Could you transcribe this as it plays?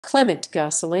Clément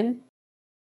Gosselin.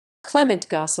 Clément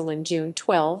Gosselin, June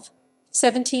 12,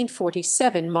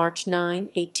 1747, March 9,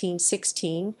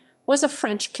 1816, was a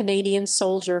French-Canadian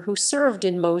soldier who served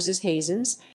in Moses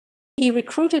Hazen's. He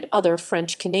recruited other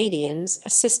French Canadians,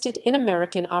 assisted in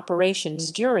American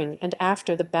operations during and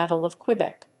after the Battle of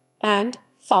Quebec, and,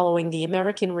 following the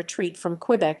American retreat from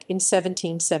Quebec in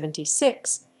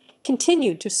 1776,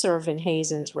 continued to serve in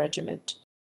Hazen's regiment.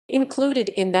 Included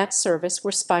in that service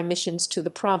were spy missions to the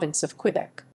province of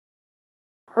Quebec.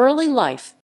 Early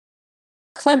life.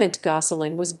 Clément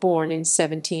Gosselin was born in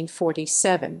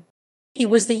 1747. He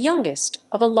was the youngest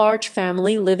of a large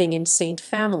family living in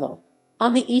Saint-Famelo,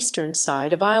 on the eastern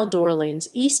side of Ile d'Orléans,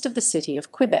 east of the city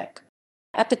of Quebec.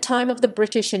 At the time of the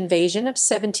British invasion of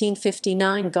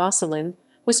 1759, Gosselin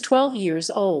was 12 years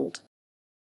old.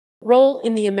 Role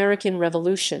in the American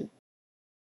Revolution.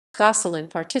 Gosselin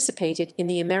participated in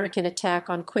the American attack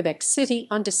on Quebec City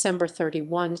on December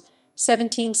 31,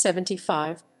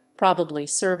 1775, probably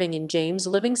serving in James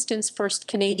Livingston's 1st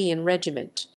Canadian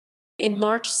Regiment. In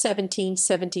March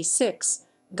 1776,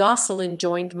 Gosselin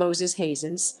joined Moses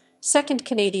Hazen's 2nd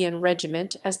Canadian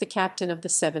Regiment as the captain of the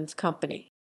 7th Company.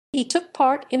 He took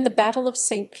part in the Battle of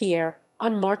St. Pierre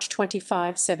on March 25,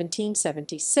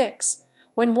 1776,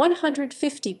 when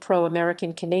 150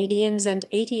 pro-American Canadians and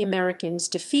 80 Americans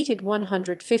defeated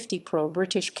 150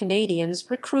 pro-British Canadians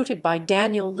recruited by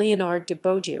Daniel Leonard de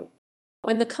Beaujeu.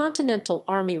 When the Continental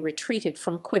Army retreated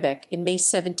from Quebec in May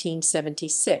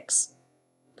 1776,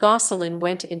 Gosselin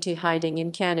went into hiding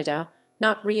in Canada,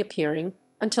 not reappearing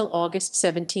until August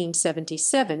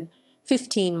 1777,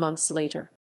 15 months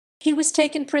later. He was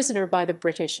taken prisoner by the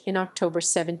British in October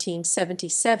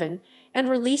 1777 and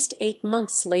released 8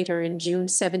 months later in June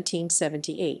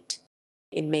 1778.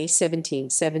 In May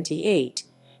 1778,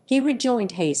 he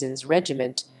rejoined Hazen's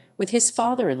regiment with his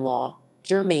father-in-law,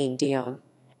 Germain Dion,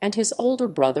 and his older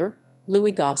brother,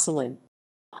 Louis Gosselin.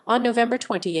 On November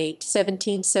 28,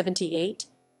 1778,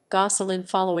 Gosselin,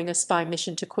 following a spy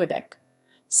mission to Quebec,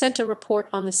 sent a report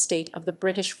on the state of the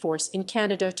British force in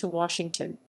Canada to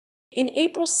Washington. In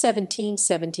April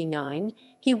 1779,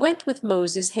 he went with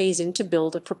Moses Hazen to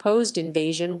build a proposed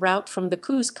invasion route from the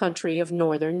Coos country of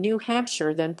northern New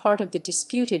Hampshire, then part of the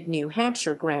disputed New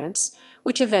Hampshire grants,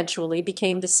 which eventually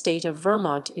became the state of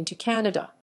Vermont, into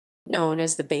Canada. Known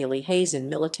as the Bailey-Hazen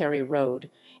Military Road,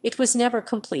 it was never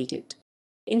completed.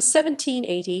 In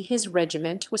 1780, his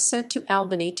regiment was sent to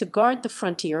Albany to guard the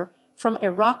frontier from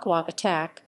Iroquois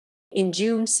attack. In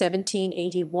June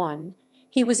 1781,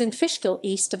 he was in Fishkill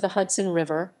east of the Hudson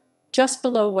River, just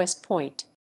below West Point.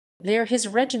 There his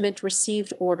regiment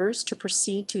received orders to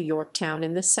proceed to Yorktown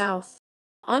in the south.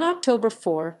 On October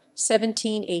 4,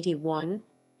 1781,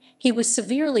 he was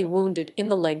severely wounded in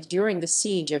the leg during the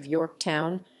siege of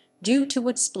Yorktown due to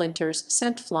wood splinters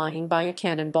sent flying by a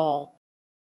cannonball.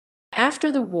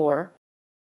 After the war,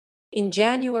 in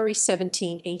January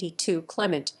 1782,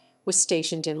 Clément was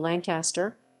stationed in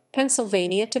Lancaster,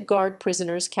 Pennsylvania, to guard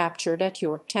prisoners captured at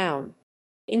Yorktown.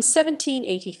 In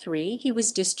 1783 he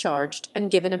was discharged and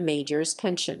given a major's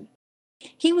pension.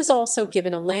 He was also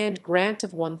given a land grant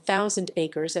of 1,000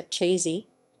 acres at Chazy,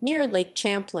 near Lake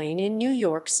Champlain in New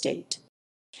York State.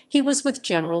 He was with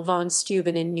General von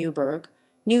Steuben in Newburgh,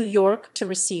 New York, to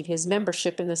receive his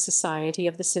membership in the Society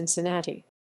of the Cincinnati.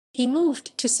 He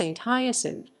moved to St.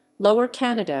 Hyacin, Lower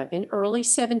Canada, in early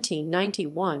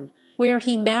 1791, where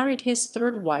he married his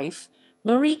third wife,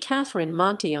 Marie Catherine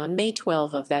Monty, on May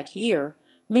 12 of that year.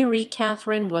 Marie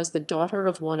Catherine was the daughter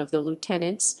of one of the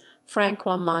lieutenants,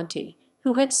 Francois Monty,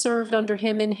 who had served under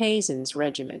him in Hazen's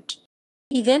regiment.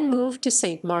 He then moved to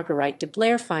St. Marguerite de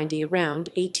Blairfindie around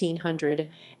 1800,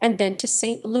 and then to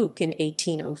St. Luc in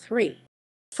 1803.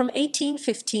 From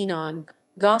 1815 on,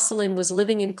 Gosselin was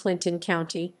living in Clinton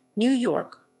County, New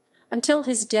York, until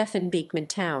his death in Beekman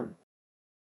Town.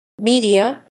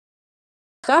 Media.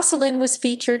 Gosselin was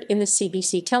featured in the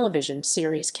CBC television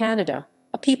series Canada,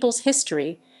 A People's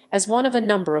History, as one of a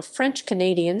number of French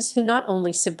Canadians who not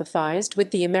only sympathized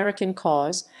with the American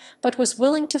cause, but was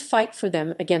willing to fight for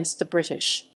them against the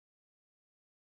British.